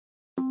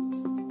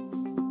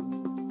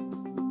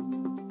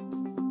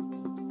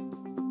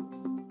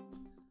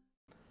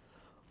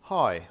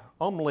Hi,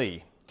 I'm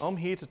Lee. I'm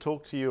here to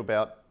talk to you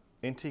about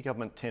NT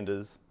government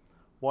tenders,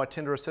 why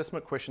tender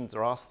assessment questions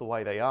are asked the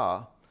way they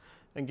are,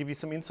 and give you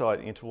some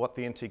insight into what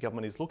the NT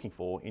government is looking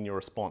for in your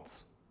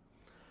response.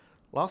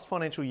 Last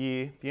financial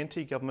year, the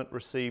NT government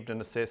received and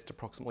assessed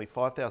approximately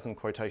 5,000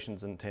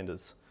 quotations and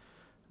tenders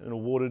and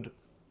awarded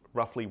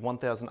roughly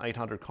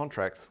 1,800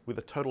 contracts with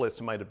a total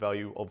estimated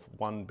value of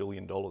 $1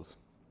 billion.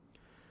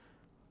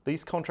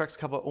 These contracts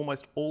cover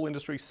almost all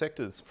industry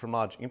sectors, from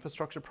large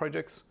infrastructure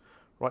projects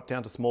right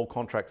down to small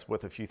contracts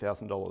worth a few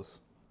 $1,000s.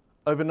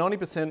 Over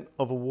 90%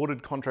 of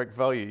awarded contract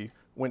value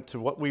went to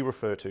what we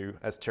refer to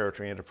as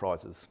territory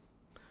enterprises.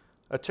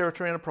 A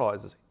territory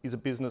enterprise is a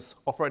business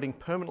operating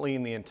permanently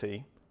in the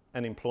NT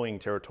and employing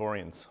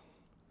Territorians.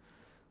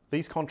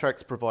 These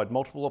contracts provide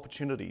multiple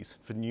opportunities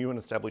for new and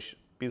established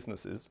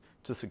businesses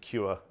to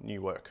secure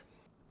new work.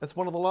 As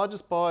one of the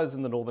largest buyers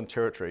in the Northern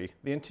Territory,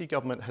 the NT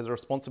government has a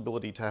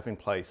responsibility to have in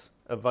place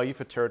a value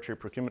for territory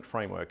procurement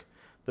framework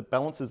that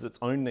balances its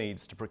own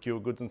needs to procure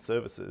goods and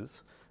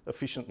services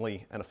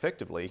efficiently and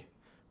effectively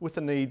with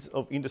the needs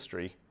of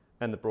industry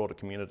and the broader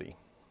community.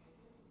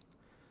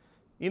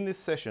 In this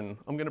session,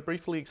 I'm going to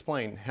briefly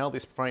explain how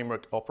this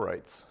framework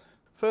operates.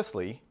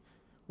 Firstly,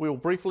 we will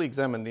briefly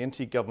examine the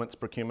NT government's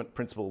procurement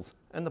principles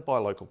and the buy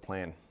local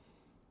plan.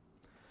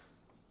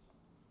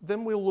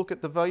 Then we'll look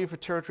at the value for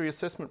territory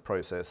assessment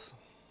process.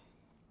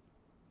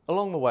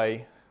 Along the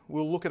way,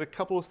 we'll look at a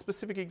couple of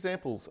specific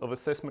examples of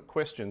assessment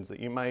questions that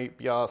you may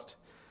be asked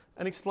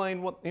and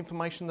explain what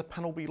information the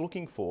panel will be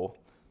looking for.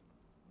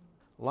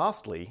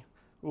 Lastly,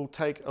 we'll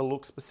take a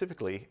look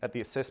specifically at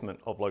the assessment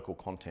of local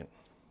content.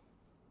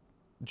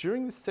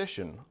 During this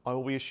session, I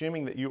will be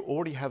assuming that you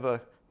already have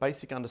a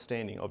basic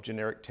understanding of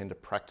generic tender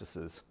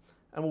practices,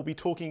 and we'll be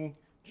talking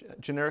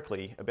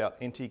generically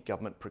about NT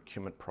government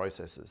procurement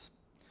processes.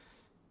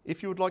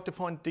 If you would like to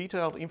find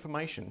detailed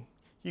information,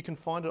 you can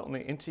find it on the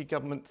NT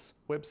government's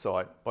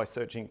website by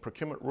searching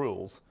procurement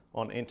rules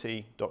on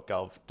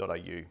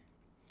nt.gov.au.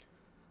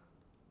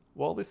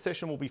 While this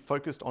session will be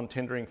focused on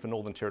tendering for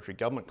Northern Territory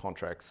government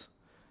contracts,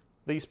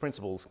 these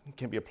principles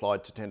can be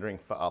applied to tendering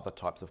for other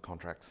types of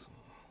contracts.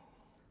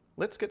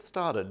 Let's get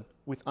started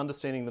with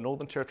understanding the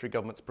Northern Territory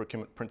government's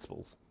procurement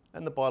principles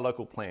and the buy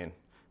local plan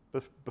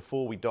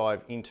before we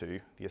dive into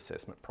the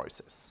assessment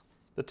process.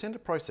 The tender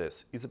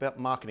process is about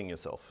marketing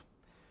yourself,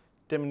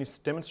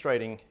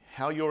 demonstrating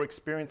how your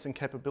experience and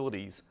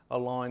capabilities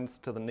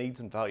aligns to the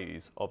needs and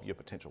values of your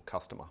potential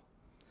customer.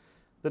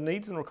 The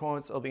needs and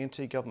requirements of the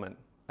NT government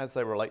as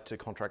they relate to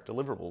contract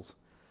deliverables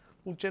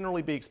will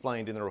generally be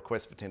explained in the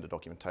request for tender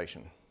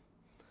documentation.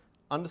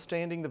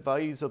 Understanding the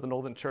values of the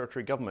Northern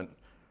Territory government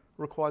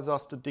requires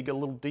us to dig a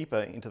little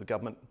deeper into the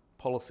government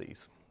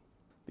policies.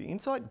 The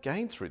insight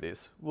gained through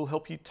this will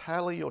help you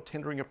tailor your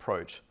tendering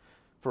approach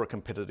for a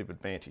competitive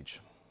advantage.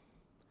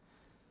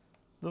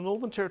 The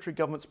Northern Territory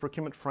government's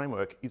procurement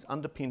framework is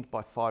underpinned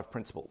by 5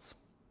 principles.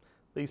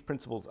 These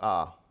principles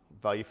are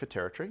value for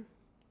territory,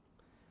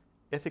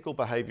 ethical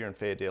behaviour and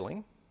fair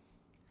dealing,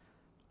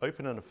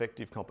 open and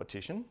effective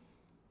competition,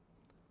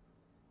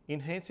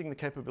 enhancing the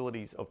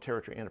capabilities of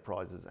territory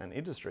enterprises and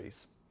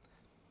industries,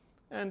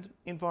 and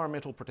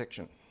environmental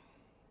protection.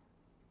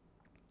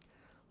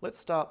 Let's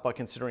start by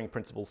considering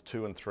principles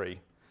 2 and 3,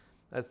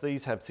 as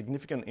these have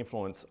significant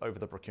influence over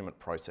the procurement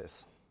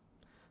process.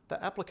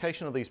 The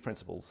application of these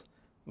principles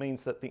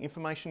means that the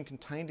information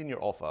contained in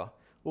your offer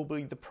will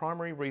be the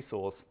primary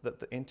resource that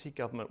the NT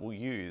government will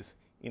use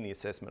in the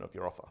assessment of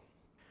your offer.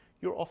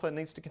 Your offer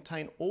needs to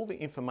contain all the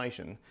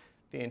information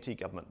the NT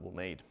government will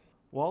need.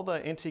 While the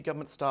NT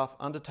government staff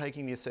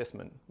undertaking the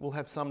assessment will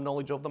have some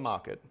knowledge of the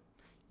market,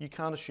 you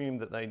can't assume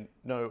that they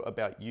know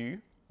about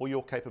you or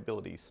your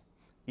capabilities,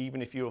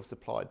 even if you have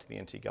supplied to the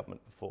NT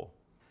government before.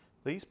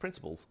 These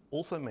principles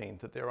also mean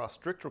that there are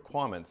strict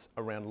requirements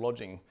around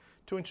lodging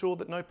to ensure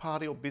that no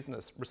party or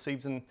business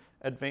receives an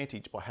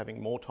advantage by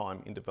having more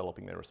time in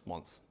developing their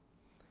response.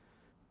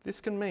 This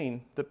can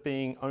mean that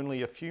being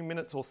only a few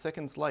minutes or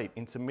seconds late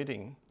in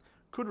submitting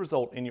could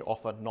result in your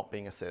offer not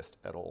being assessed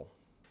at all.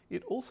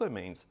 It also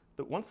means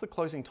that once the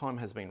closing time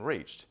has been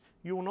reached,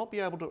 you will not be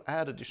able to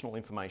add additional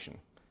information.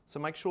 So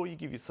make sure you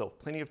give yourself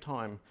plenty of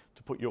time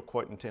to put your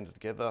quote and tender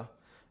together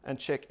and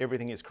check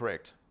everything is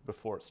correct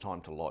before it's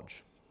time to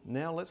lodge.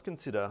 Now let's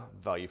consider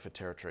value for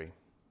territory.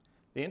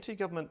 The NT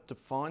government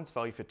defines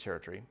value for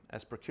territory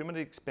as procurement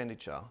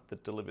expenditure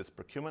that delivers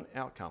procurement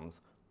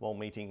outcomes while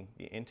meeting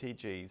the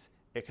NTG's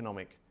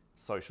economic,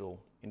 social,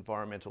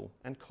 environmental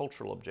and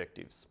cultural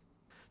objectives.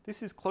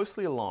 This is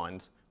closely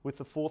aligned with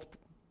the 4th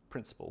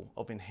principle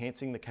of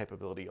enhancing the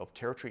capability of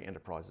territory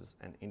enterprises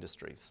and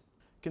industries.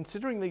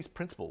 Considering these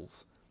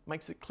principles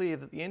makes it clear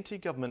that the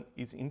NT government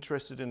is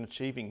interested in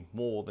achieving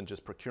more than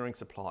just procuring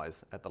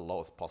supplies at the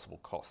lowest possible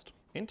cost.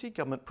 NT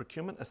government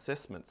procurement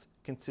assessments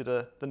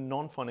consider the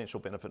non-financial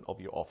benefit of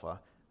your offer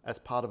as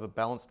part of a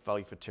balanced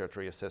value for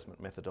territory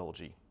assessment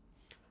methodology.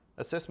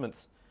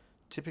 Assessments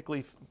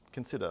typically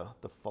consider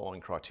the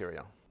following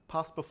criteria.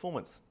 Past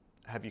performance.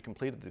 Have you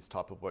completed this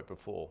type of work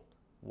before?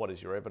 What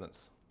is your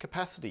evidence?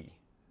 Capacity.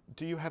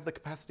 Do you have the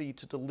capacity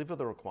to deliver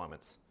the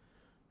requirements?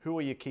 Who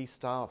are your key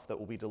staff that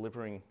will be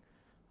delivering?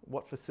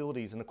 What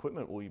facilities and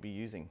equipment will you be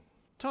using?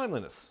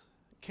 Timeliness.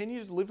 Can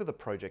you deliver the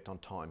project on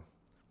time?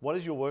 What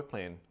is your work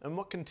plan and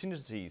what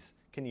contingencies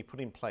can you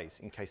put in place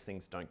in case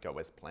things don't go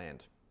as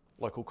planned?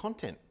 Local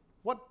content.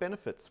 What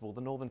benefits will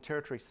the Northern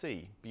Territory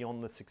see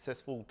beyond the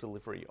successful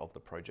delivery of the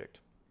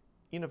project?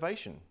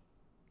 Innovation.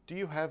 Do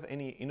you have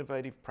any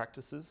innovative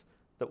practices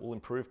that will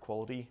improve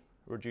quality,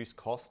 reduce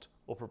cost,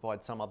 or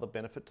provide some other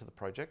benefit to the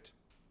project?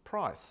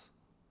 Price.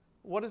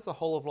 What is the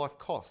whole of life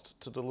cost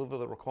to deliver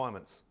the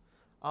requirements?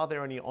 Are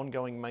there any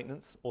ongoing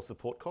maintenance or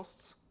support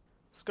costs?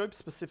 Scope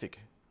specific.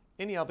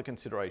 Any other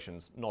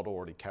considerations not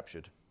already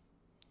captured?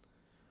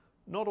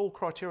 Not all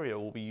criteria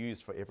will be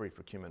used for every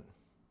procurement.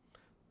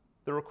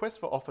 The request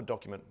for offer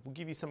document will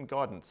give you some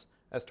guidance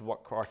as to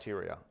what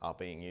criteria are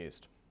being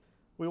used.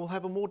 We will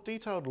have a more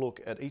detailed look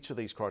at each of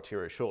these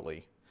criteria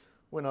shortly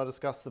when I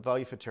discuss the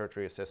value for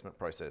territory assessment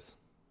process.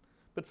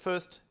 But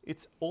first,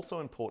 it's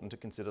also important to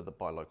consider the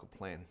buy local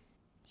plan.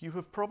 You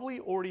have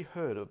probably already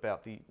heard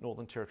about the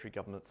Northern Territory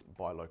Government's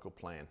buy local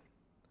plan.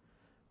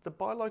 The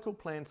buy local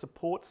plan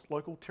supports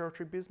local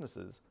territory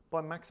businesses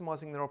by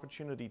maximising their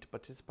opportunity to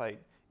participate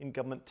in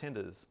government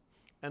tenders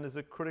and is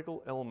a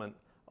critical element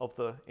of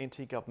the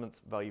NT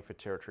Government's value for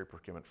territory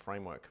procurement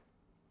framework.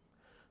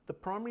 The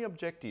primary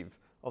objective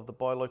of the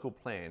buy local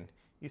plan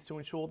is to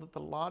ensure that the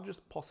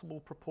largest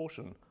possible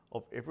proportion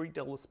of every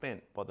dollar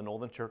spent by the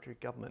Northern Territory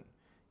Government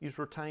is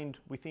retained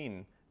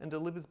within and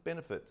delivers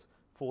benefits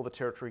for the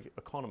territory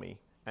economy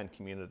and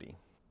community.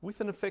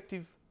 With an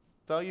effective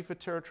value for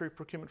territory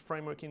procurement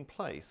framework in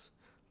place,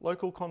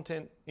 local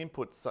content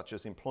inputs such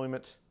as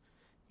employment,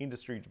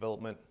 industry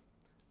development,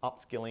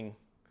 upskilling,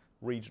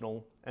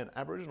 regional and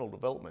Aboriginal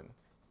development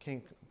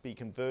can be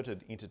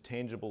converted into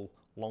tangible,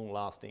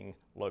 long-lasting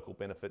local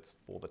benefits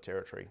for the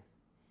territory.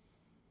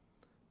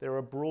 There are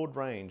a broad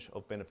range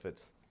of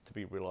benefits to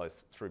be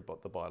realised through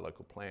the buy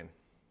local plan.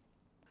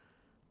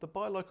 The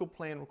buy local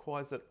plan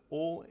requires that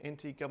all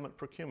NT government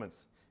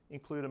procurements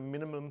include a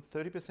minimum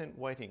 30%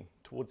 weighting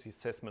towards the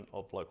assessment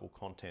of local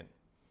content,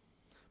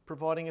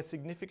 providing a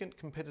significant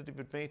competitive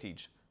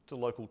advantage to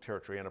local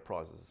territory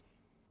enterprises.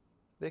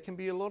 There can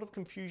be a lot of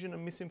confusion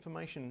and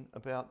misinformation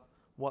about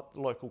what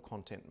local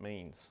content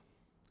means.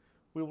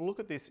 We will look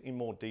at this in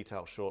more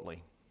detail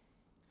shortly.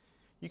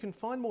 You can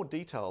find more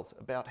details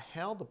about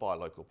how the buy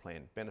local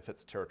plan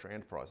benefits territory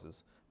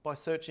enterprises by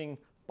searching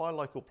buy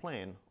local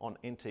plan on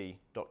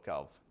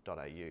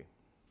nt.gov.au.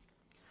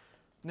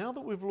 Now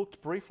that we've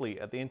looked briefly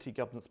at the NT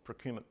Government's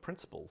procurement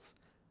principles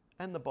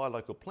and the buy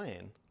local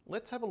plan,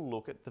 let's have a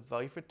look at the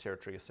value for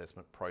territory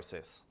assessment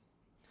process.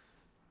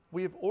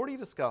 We have already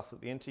discussed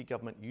that the NT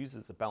Government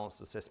uses a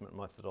balanced assessment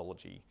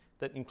methodology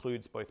that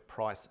includes both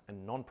price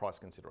and non-price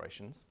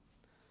considerations.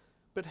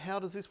 But how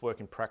does this work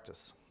in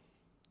practice?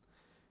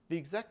 The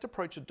exact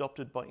approach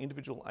adopted by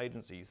individual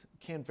agencies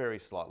can vary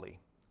slightly.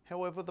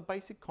 However, the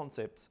basic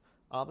concepts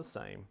are the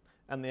same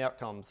and the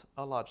outcomes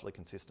are largely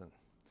consistent.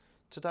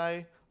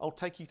 Today, I'll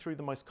take you through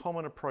the most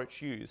common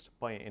approach used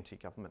by an NT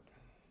Government.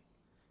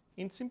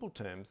 In simple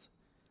terms,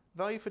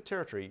 value for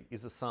territory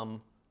is the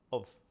sum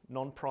of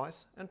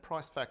non-price and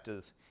price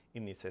factors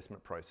in the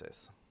assessment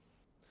process.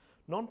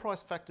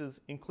 Non-price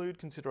factors include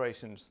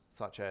considerations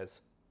such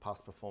as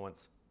past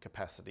performance,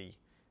 capacity,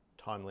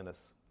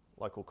 timeliness,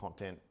 local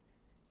content,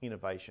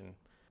 innovation,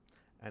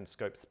 and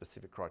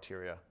scope-specific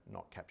criteria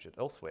not captured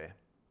elsewhere,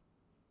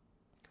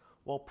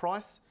 while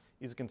price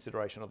is a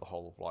consideration of the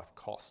whole of life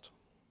cost.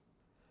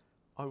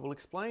 I will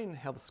explain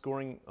how the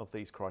scoring of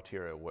these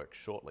criteria works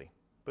shortly,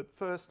 but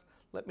first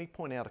let me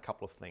point out a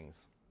couple of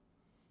things.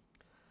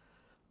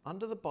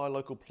 Under the buy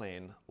local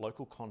plan,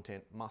 local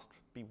content must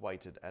be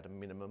weighted at a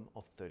minimum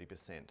of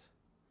 30%.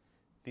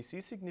 This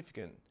is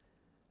significant,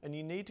 and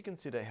you need to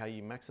consider how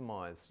you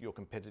maximise your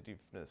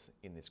competitiveness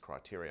in this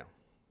criteria.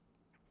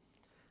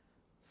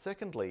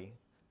 Secondly,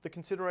 the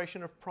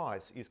consideration of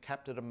price is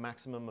capped at a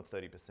maximum of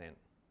 30%.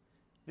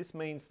 This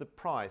means the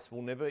price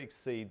will never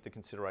exceed the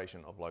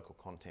consideration of local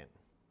content.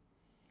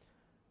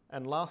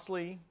 And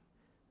lastly,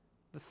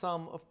 the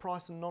sum of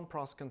price and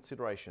non-price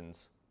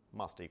considerations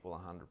must equal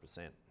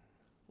 100%.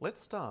 Let's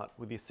start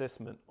with the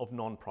assessment of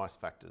non-price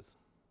factors.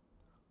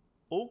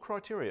 All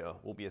criteria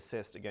will be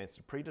assessed against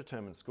a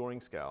predetermined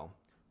scoring scale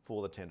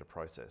for the tender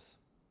process.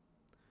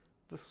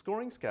 The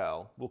scoring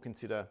scale will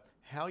consider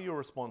how your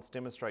response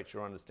demonstrates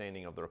your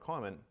understanding of the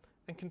requirement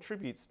and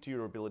contributes to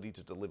your ability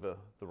to deliver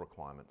the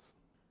requirements.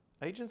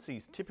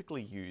 Agencies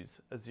typically use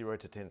a 0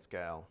 to 10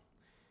 scale.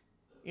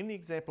 In the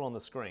example on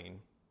the screen,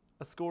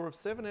 a score of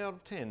 7 out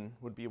of 10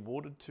 would be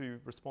awarded to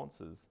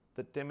responses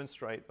that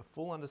demonstrate a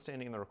full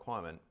understanding of the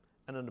requirement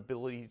and an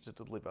ability to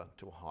deliver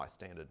to a high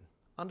standard.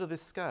 Under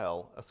this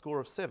scale, a score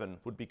of 7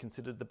 would be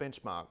considered the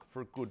benchmark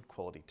for a good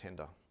quality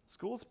tender.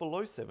 Scores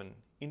below 7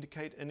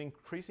 indicate an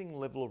increasing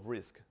level of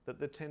risk that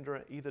the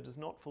tenderer either does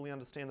not fully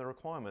understand the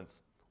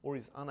requirements or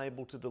is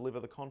unable to deliver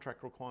the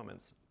contract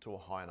requirements to a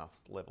high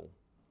enough level.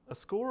 A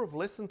score of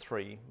less than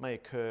 3 may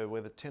occur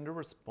where the tender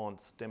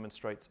response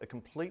demonstrates a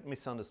complete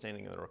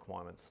misunderstanding of the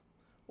requirements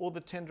or the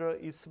tenderer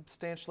is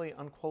substantially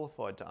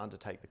unqualified to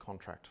undertake the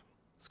contract.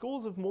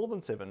 Scores of more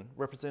than 7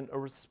 represent a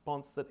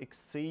response that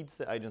exceeds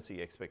the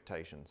agency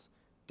expectations,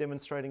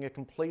 demonstrating a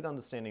complete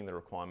understanding of the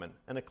requirement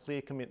and a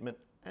clear commitment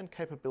and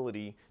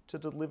capability to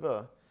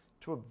deliver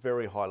to a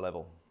very high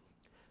level.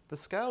 The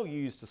scale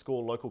used to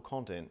score local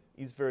content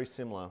is very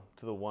similar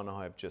to the one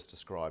I have just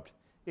described,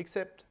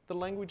 except the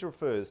language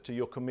refers to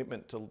your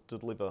commitment to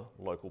deliver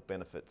local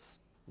benefits.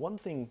 One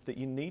thing that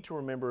you need to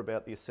remember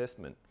about the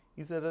assessment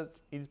is that it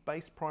is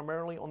based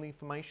primarily on the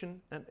information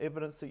and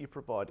evidence that you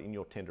provide in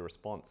your tender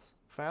response.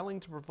 Failing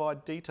to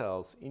provide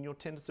details in your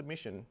tender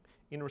submission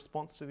in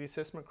response to the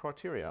assessment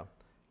criteria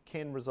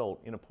can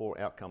result in a poor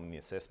outcome in the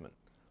assessment.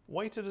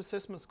 Weighted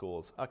assessment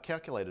scores are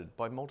calculated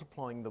by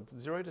multiplying the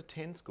 0 to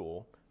 10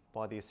 score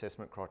by the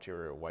assessment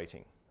criteria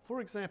weighting.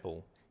 For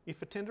example,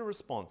 if a tender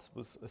response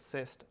was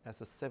assessed as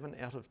a 7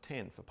 out of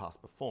 10 for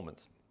past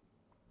performance,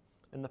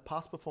 and the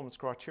past performance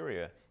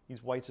criteria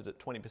is weighted at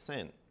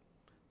 20%,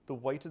 the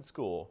weighted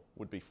score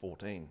would be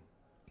 14.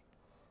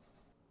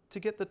 To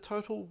get the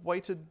total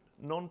weighted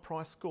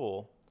non-price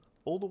score,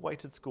 all the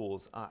weighted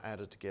scores are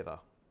added together.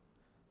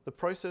 The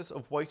process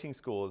of weighting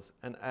scores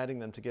and adding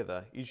them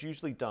together is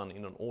usually done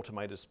in an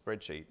automated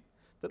spreadsheet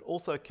that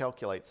also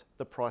calculates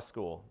the price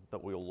score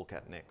that we'll look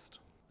at next.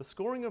 The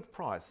scoring of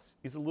price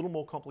is a little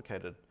more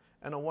complicated,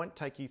 and I won't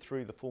take you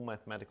through the full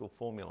mathematical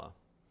formula,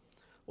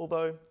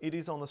 although it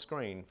is on the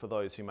screen for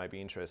those who may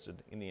be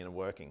interested in the inner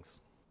workings.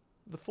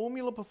 The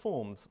formula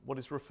performs what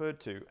is referred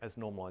to as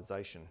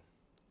normalisation.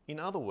 In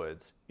other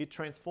words, it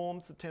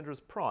transforms the tenderer's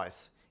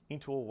price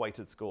into a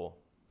weighted score.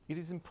 It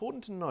is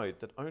important to note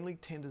that only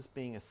tenders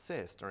being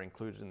assessed are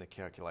included in the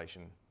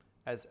calculation,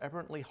 as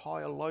aberrantly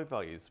high or low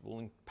values will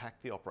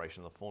impact the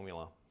operation of the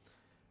formula,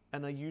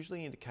 and are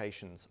usually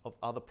indications of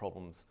other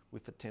problems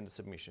with the tender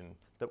submission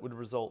that would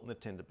result in the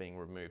tender being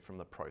removed from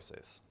the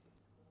process.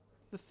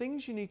 The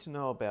things you need to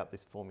know about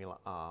this formula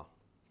are: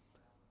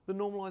 the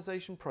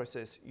normalisation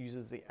process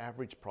uses the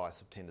average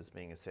price of tenders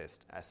being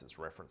assessed as its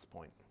reference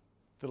point.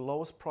 The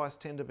lowest price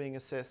tender being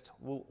assessed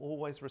will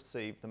always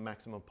receive the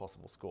maximum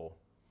possible score.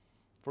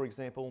 For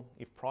example,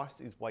 if price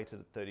is weighted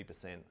at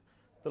 30%,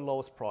 the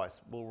lowest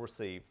price will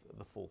receive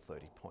the full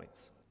 30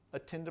 points. A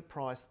tender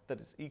price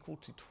that is equal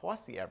to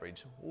twice the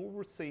average will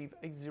receive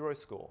a 0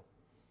 score,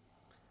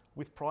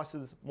 with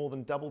prices more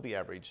than double the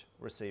average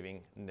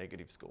receiving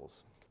negative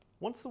scores.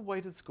 Once the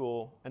weighted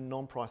score and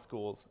non-price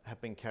scores have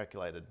been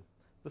calculated,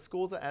 the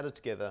scores are added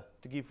together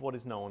to give what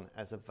is known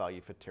as a value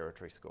for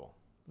territory score.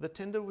 The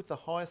tender with the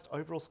highest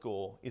overall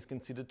score is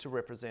considered to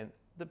represent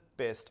the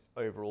best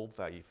overall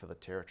value for the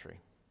territory.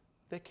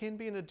 There can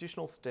be an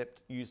additional step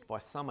used by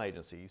some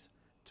agencies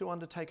to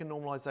undertake a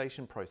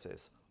normalisation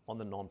process on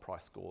the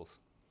non-price scores.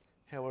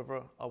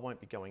 However, I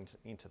won't be going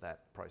into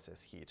that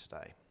process here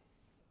today.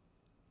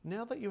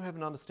 Now that you have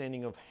an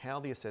understanding of how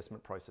the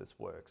assessment process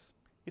works,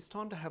 it's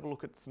time to have a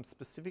look at some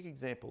specific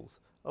examples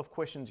of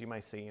questions you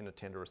may see in a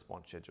tender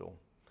response schedule,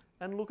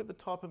 and look at the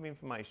type of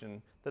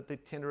information that the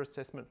tender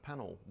assessment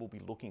panel will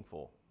be looking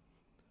for.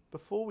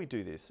 Before we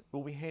do this, it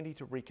will be handy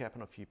to recap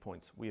on a few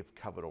points we have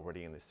covered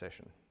already in this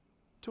session.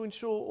 To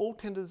ensure all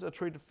tenders are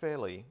treated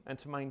fairly and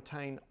to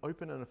maintain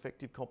open and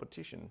effective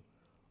competition,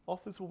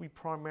 offers will be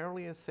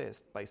primarily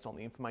assessed based on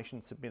the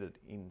information submitted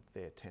in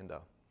their tender.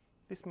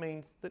 This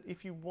means that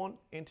if you want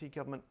NT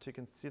Government to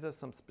consider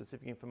some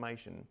specific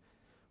information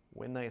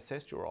when they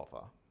assess your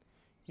offer,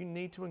 you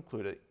need to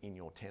include it in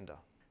your tender.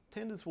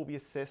 Tenders will be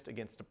assessed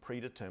against a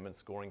predetermined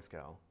scoring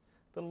scale.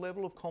 The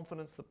level of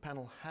confidence the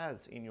panel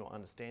has in your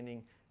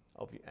understanding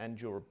of and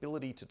your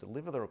ability to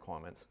deliver the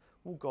requirements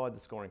will guide the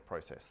scoring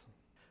process.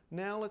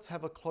 Now let's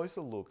have a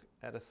closer look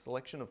at a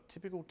selection of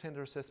typical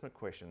tender assessment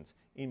questions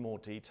in more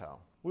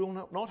detail. We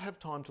will not have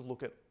time to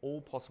look at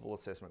all possible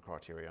assessment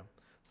criteria,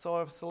 so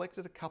I've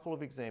selected a couple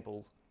of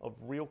examples of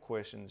real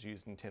questions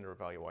used in tender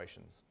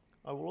evaluations.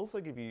 I will also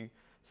give you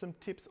some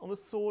tips on the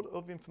sort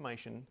of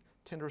information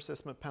tender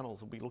assessment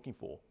panels will be looking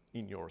for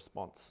in your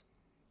response.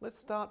 Let's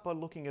start by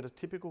looking at a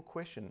typical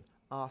question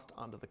asked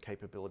under the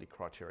capability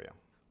criteria.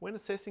 When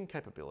assessing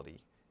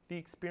capability, the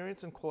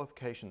experience and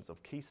qualifications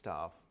of key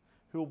staff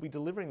who will be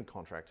delivering the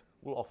contract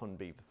will often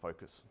be the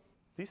focus.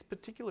 This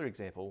particular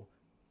example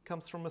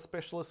comes from a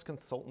specialist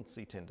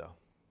consultancy tender,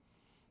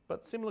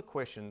 but similar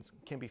questions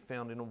can be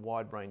found in a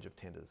wide range of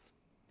tenders.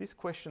 This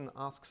question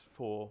asks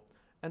for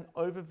an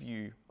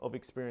overview of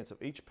experience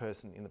of each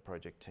person in the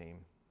project team,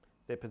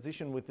 their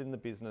position within the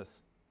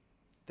business,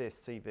 their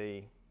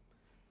CV,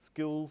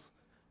 skills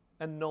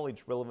and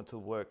knowledge relevant to the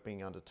work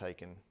being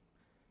undertaken,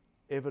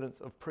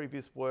 evidence of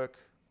previous work,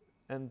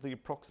 and the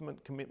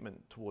approximate commitment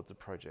towards a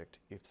project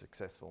if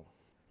successful.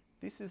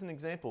 This is an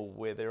example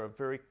where there are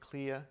very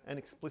clear and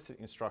explicit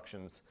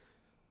instructions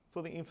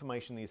for the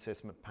information the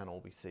assessment panel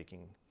will be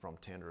seeking from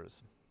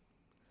tenderers.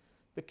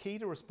 The key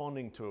to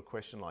responding to a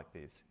question like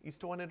this is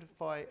to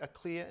identify a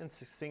clear and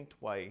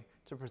succinct way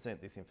to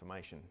present this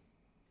information.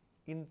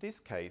 In this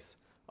case,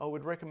 I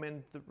would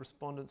recommend that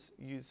respondents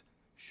use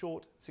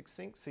short,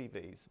 succinct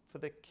CVs for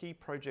their key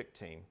project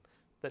team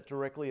that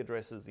directly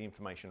addresses the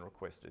information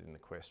requested in the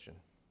question.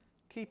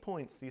 Key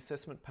points the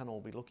assessment panel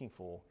will be looking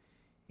for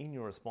in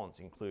your response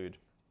include: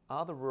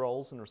 are the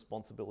roles and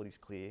responsibilities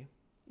clear?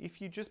 If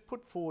you just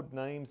put forward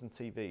names and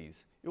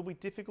CVs, it will be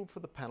difficult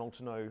for the panel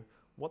to know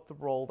what the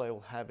role they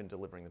will have in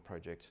delivering the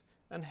project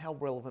and how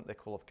relevant their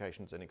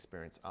qualifications and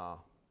experience are.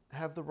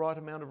 Have the right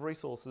amount of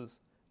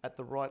resources at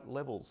the right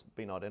levels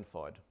been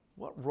identified?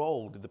 What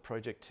role did the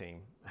project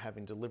team have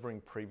in delivering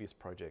previous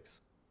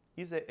projects?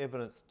 Is there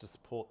evidence to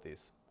support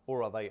this,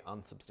 or are they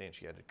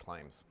unsubstantiated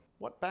claims?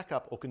 What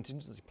backup or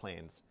contingency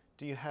plans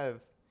do you have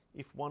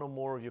if one or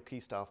more of your key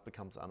staff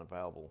becomes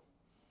unavailable?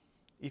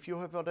 If you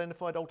have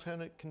identified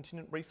alternate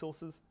contingent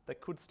resources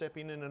that could step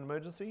in an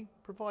emergency,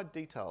 provide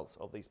details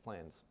of these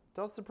plans.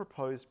 Does the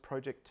proposed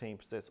project team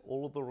possess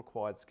all of the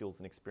required skills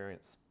and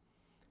experience?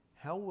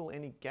 How will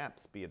any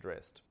gaps be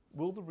addressed?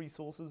 Will the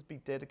resources be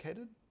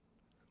dedicated,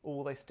 or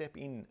will they step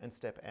in and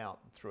step out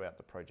throughout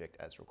the project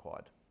as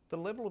required? The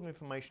level of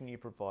information you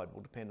provide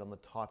will depend on the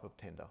type of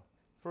tender.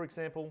 For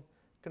example,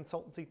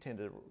 consultancy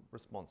tender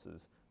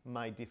responses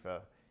may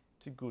differ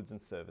to goods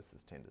and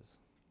services tenders.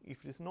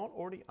 If it is not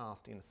already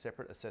asked in a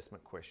separate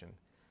assessment question,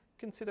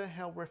 consider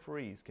how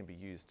referees can be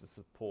used to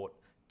support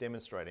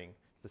demonstrating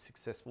the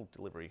successful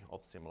delivery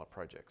of similar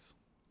projects.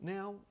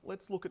 Now,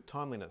 let's look at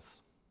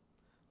timeliness.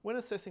 When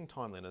assessing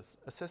timeliness,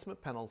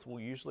 assessment panels will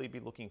usually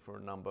be looking for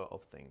a number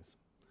of things.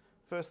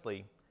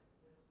 Firstly,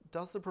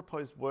 does the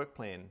proposed work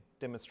plan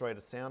demonstrate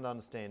a sound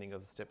understanding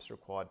of the steps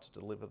required to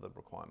deliver the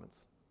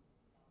requirements?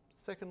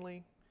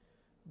 Secondly,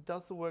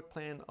 does the work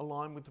plan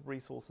align with the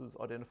resources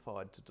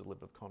identified to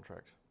deliver the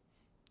contract?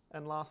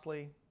 And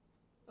lastly,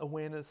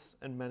 awareness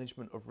and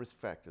management of risk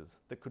factors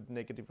that could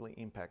negatively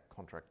impact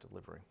contract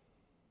delivery.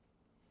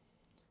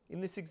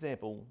 In this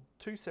example,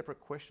 two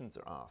separate questions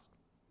are asked.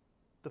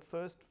 The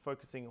first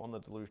focusing on the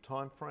delivery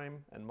timeframe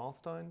and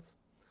milestones,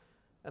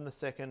 and the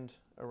second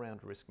around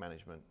risk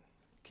management.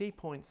 Key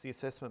points the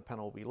assessment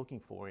panel will be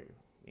looking for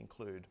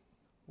include: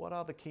 what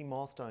are the key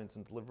milestones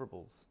and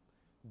deliverables?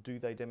 Do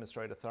they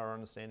demonstrate a thorough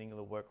understanding of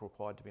the work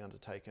required to be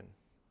undertaken?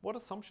 What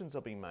assumptions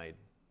are being made?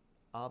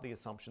 Are the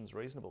assumptions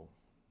reasonable?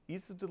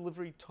 Is the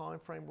delivery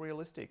timeframe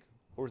realistic,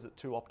 or is it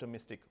too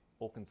optimistic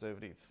or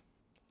conservative?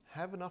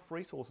 Have enough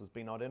resources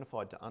been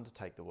identified to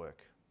undertake the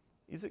work?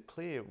 Is it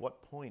clear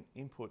what point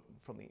input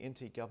from the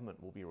NT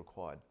government will be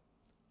required?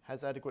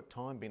 Has adequate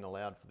time been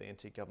allowed for the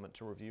NT government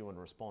to review and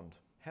respond?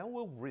 How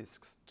will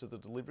risks to the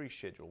delivery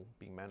schedule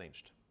be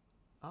managed?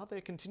 Are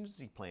there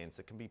contingency plans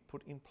that can be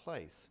put in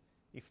place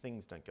if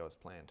things don't go as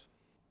planned?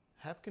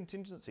 Have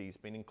contingencies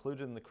been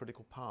included in the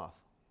critical path,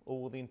 or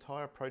will the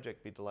entire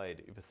project be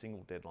delayed if a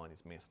single deadline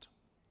is missed?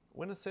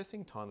 When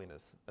assessing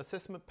timeliness,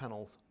 assessment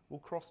panels will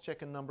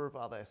cross-check a number of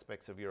other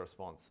aspects of your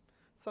response,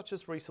 such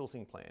as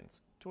resourcing plans,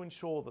 to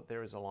ensure that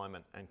there is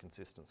alignment and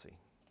consistency.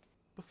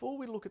 Before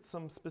we look at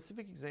some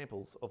specific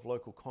examples of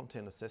local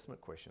content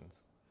assessment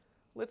questions,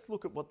 let's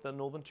look at what the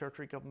Northern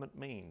Territory Government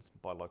means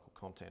by local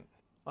content.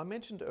 I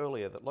mentioned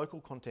earlier that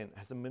local content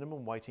has a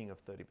minimum weighting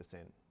of 30%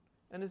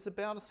 and is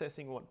about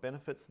assessing what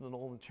benefits the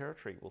Northern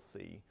Territory will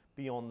see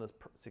beyond the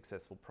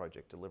successful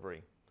project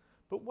delivery.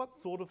 But what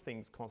sort of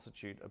things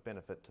constitute a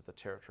benefit to the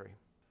Territory?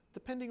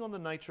 Depending on the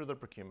nature of the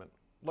procurement,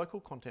 local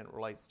content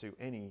relates to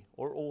any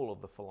or all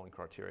of the following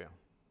criteria: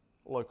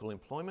 local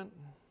employment,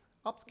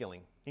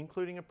 upskilling,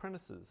 including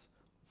apprentices,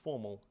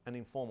 formal and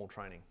informal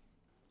training,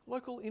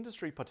 local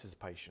industry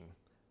participation,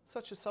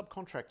 such as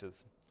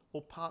subcontractors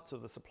or parts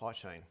of the supply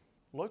chain,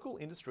 local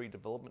industry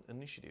development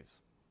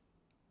initiatives,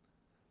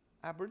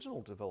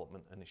 Aboriginal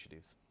development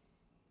initiatives,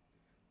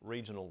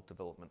 regional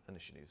development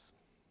initiatives.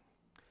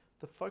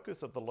 The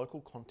focus of the local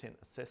content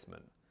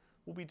assessment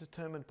will be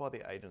determined by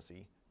the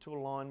agency to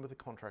align with the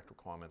contract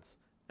requirements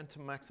and to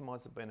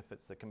maximise the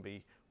benefits that can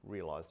be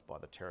realised by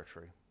the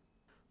Territory.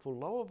 For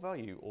lower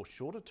value or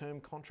shorter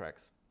term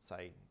contracts,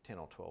 say 10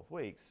 or 12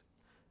 weeks,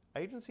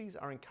 agencies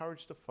are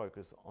encouraged to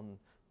focus on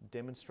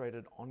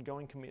demonstrated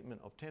ongoing commitment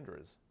of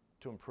tenderers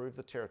to improve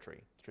the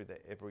Territory through their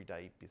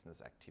everyday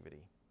business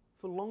activity.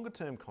 For longer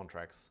term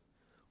contracts,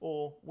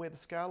 or where the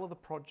scale of the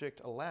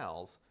project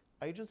allows,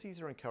 agencies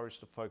are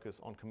encouraged to focus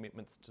on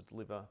commitments to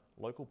deliver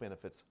local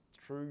benefits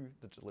through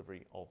the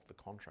delivery of the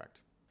contract.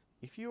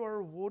 If you are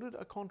awarded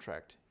a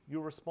contract,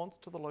 your response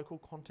to the local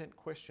content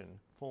question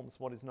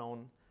forms what is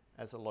known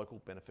as a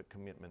local benefit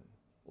commitment.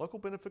 Local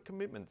benefit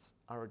commitments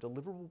are a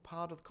deliverable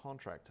part of the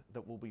contract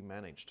that will be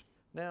managed.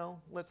 Now,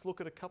 let's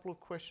look at a couple of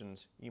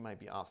questions you may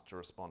be asked to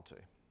respond to.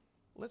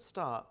 Let's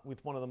start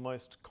with one of the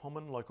most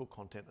common local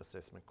content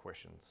assessment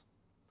questions.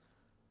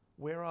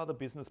 Where are the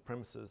business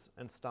premises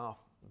and staff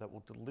that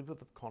will deliver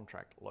the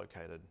contract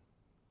located?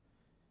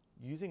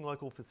 Using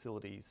local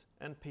facilities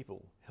and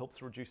people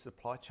helps reduce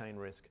supply chain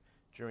risk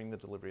during the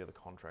delivery of the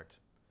contract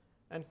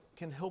and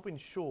can help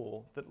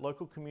ensure that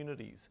local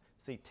communities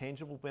see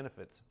tangible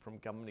benefits from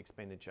government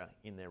expenditure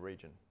in their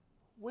region.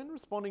 When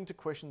responding to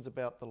questions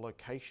about the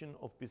location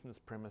of business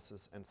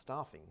premises and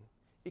staffing,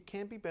 it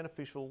can be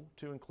beneficial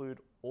to include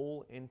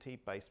all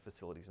NT-based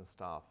facilities and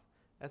staff,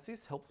 as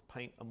this helps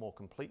paint a more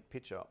complete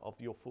picture of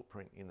your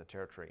footprint in the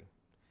Territory.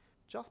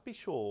 Just be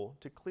sure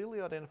to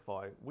clearly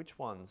identify which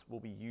ones will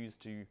be used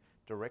to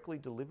directly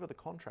deliver the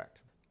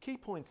contract. Key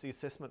points the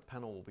assessment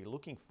panel will be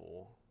looking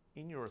for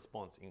in your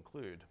response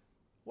include: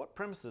 what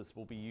premises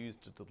will be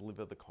used to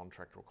deliver the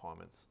contract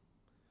requirements?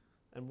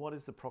 And what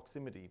is the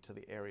proximity to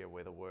the area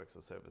where the works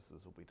or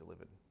services will be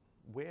delivered?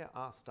 Where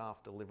are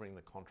staff delivering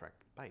the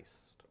contract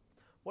based?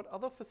 What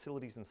other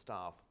facilities and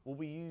staff will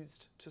be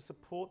used to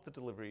support the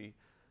delivery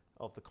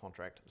of the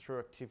contract through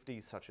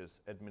activities such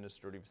as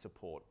administrative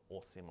support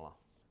or similar?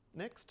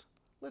 Next,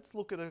 let's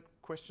look at a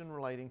question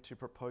relating to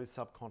proposed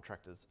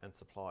subcontractors and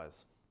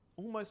suppliers.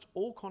 Almost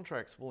all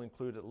contracts will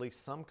include at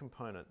least some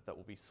component that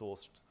will be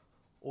sourced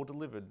or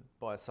delivered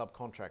by a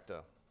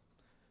subcontractor.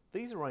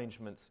 These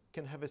arrangements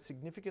can have a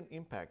significant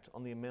impact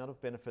on the amount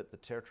of benefit the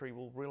Territory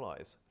will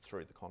realise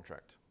through the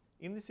contract.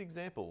 In this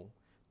example,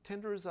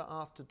 tenderers are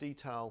asked to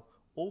detail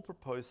all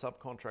proposed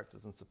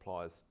subcontractors and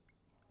suppliers,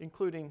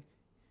 including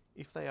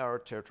if they are a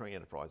Territory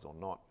enterprise or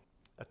not.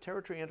 A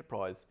Territory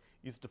enterprise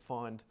is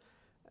defined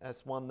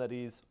as one that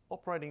is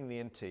operating in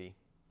the NT,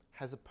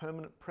 has a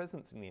permanent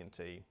presence in the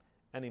NT,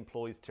 and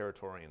employs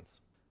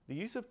Territorians. The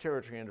use of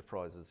Territory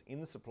enterprises in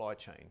the supply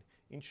chain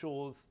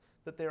ensures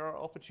that there are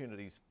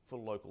opportunities for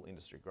local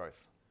industry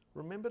growth.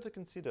 Remember to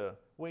consider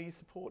where you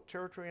support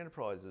Territory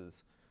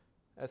enterprises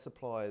as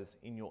suppliers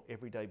in your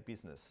everyday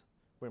business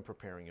when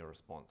preparing your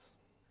response.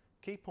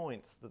 Key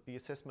points that the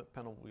assessment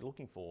panel will be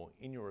looking for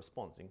in your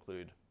response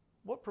include: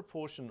 what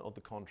proportion of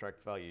the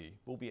contract value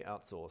will be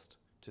outsourced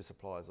to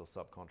suppliers or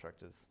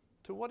subcontractors?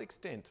 To what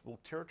extent will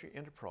Territory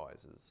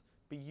enterprises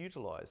be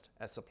utilised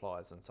as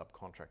suppliers and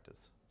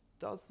subcontractors?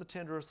 Does the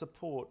tenderer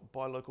support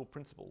buy local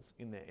principles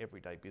in their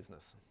everyday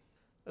business?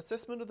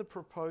 Assessment of the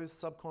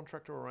proposed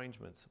subcontractor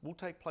arrangements will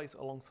take place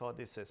alongside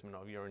the assessment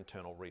of your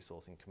internal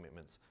resourcing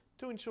commitments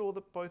to ensure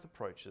that both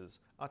approaches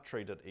are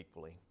treated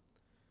equally.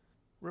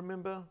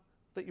 Remember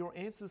that your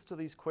answers to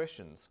these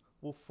questions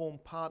will form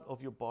part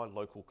of your buy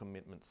local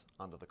commitments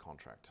under the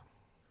contract.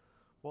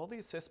 While the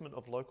assessment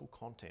of local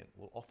content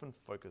will often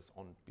focus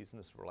on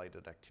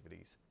business-related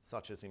activities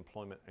such as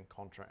employment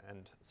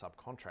and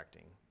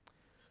subcontracting,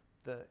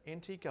 the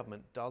NT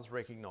Government does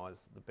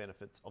recognise the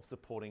benefits of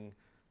supporting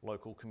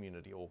local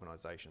community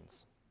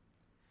organisations.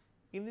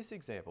 In this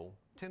example,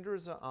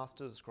 tenderers are asked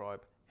to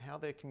describe how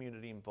their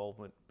community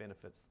involvement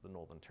benefits the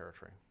Northern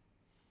Territory.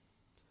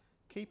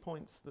 Key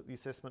points that the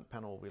assessment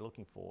panel will be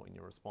looking for in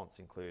your response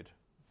include: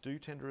 do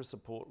tenderers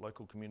support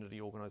local community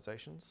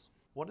organisations?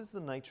 What is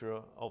the nature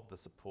of the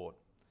support?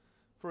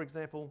 For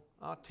example,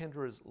 are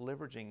tenderers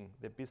leveraging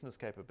their business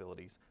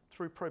capabilities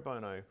through pro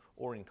bono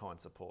or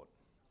in-kind support?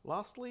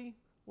 Lastly,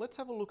 let's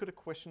have a look at a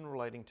question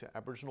relating to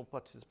Aboriginal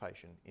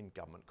participation in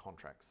government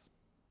contracts.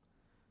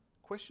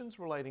 Questions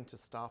relating to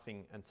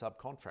staffing and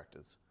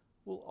subcontractors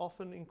will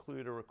often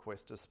include a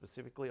request to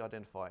specifically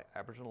identify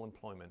Aboriginal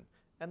employment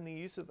and the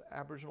use of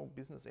Aboriginal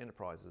business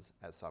enterprises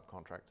as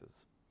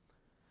subcontractors.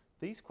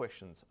 These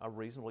questions are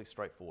reasonably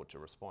straightforward to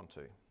respond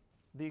to.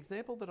 The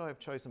example that I have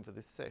chosen for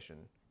this session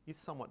is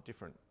somewhat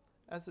different,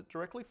 as it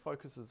directly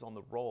focuses on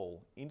the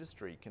role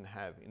industry can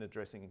have in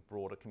addressing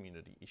broader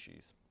community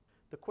issues.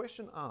 The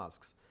question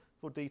asks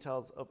for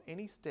details of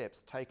any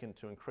steps taken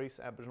to increase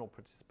Aboriginal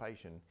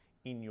participation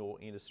in your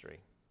industry.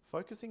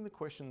 Focusing the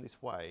question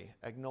this way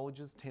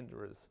acknowledges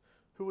tenderers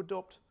who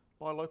adopt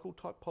buy local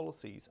type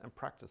policies and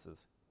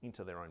practices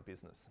into their own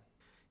business.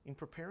 In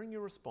preparing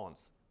your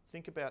response,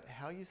 think about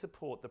how you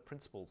support the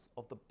principles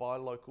of the buy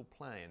local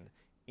plan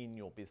in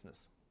your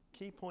business.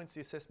 Key points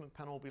the assessment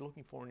panel will be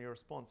looking for in your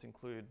response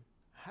include: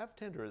 have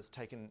tenderers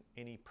taken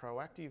any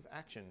proactive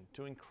action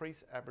to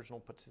increase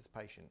Aboriginal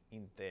participation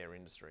in their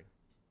industry?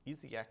 Is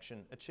the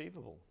action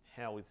achievable?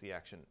 How is the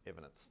action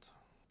evidenced?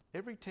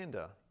 Every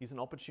tender is an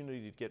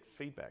opportunity to get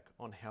feedback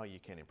on how you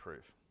can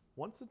improve.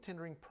 Once the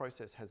tendering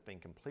process has been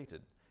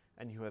completed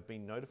and you have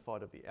been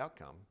notified of the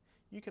outcome,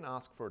 you can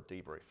ask for a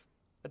debrief.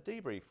 A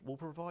debrief will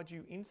provide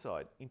you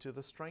insight into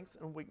the strengths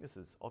and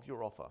weaknesses of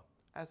your offer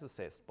as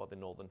assessed by the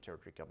Northern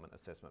Territory Government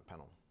Assessment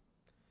Panel.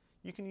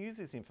 You can use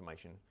this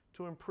information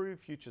to improve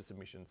future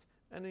submissions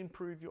and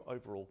improve your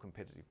overall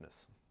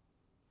competitiveness.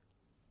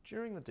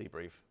 During the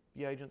debrief,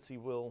 the agency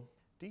will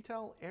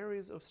detail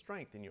areas of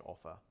strength in your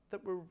offer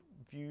that were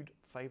viewed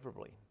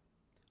favourably.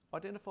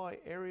 Identify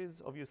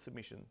areas of your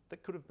submission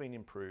that could have been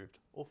improved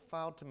or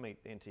failed to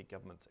meet the NT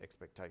Government's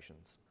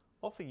expectations.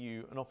 Offer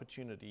you an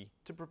opportunity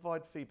to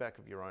provide feedback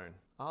of your own.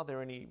 Are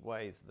there any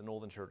ways the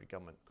Northern Territory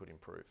Government could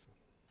improve?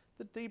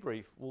 The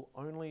debrief will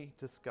only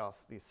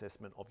discuss the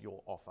assessment of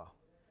your offer.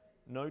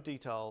 No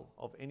detail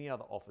of any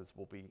other offers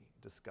will be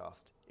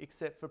discussed,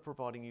 except for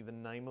providing you the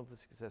name of the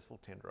successful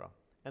tenderer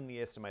and the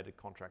estimated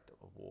contract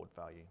award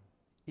value.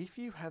 If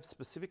you have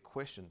specific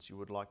questions you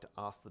would like to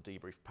ask the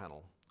debrief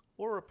panel,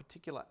 or a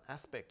particular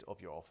aspect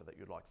of your offer that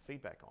you'd like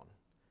feedback on,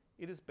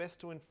 it is best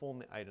to inform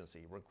the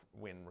agency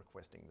when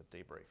requesting the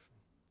debrief.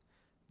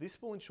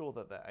 This will ensure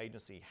that the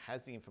agency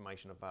has the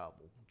information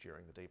available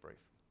during the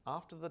debrief.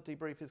 After the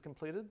debrief is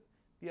completed,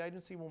 the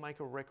agency will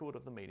make a record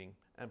of the meeting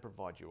and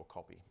provide you a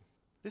copy.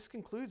 This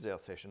concludes our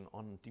session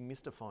on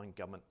demystifying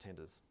government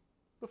tenders.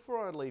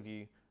 Before I leave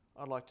you,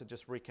 I'd like to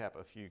just recap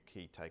a few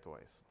key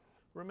takeaways.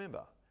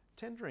 Remember,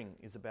 tendering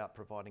is about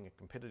providing a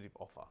competitive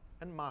offer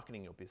and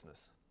marketing your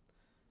business.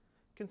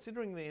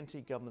 Considering the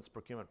NT Government's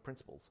procurement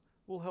principles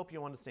will help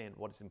you understand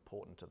what is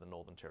important to the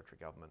Northern Territory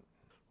Government.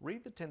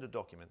 Read the tender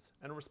documents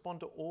and respond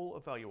to all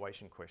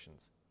evaluation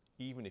questions,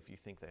 even if you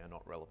think they are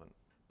not relevant.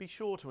 Be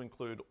sure to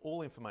include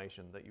all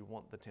information that you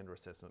want the tender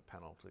assessment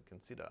panel to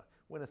consider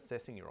when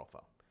assessing your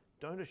offer.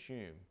 Don't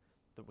assume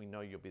that we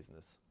know your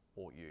business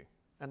or you.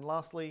 And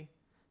lastly,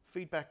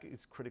 feedback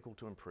is critical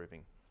to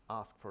improving.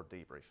 Ask for a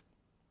debrief.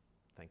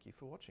 Thank you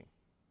for watching.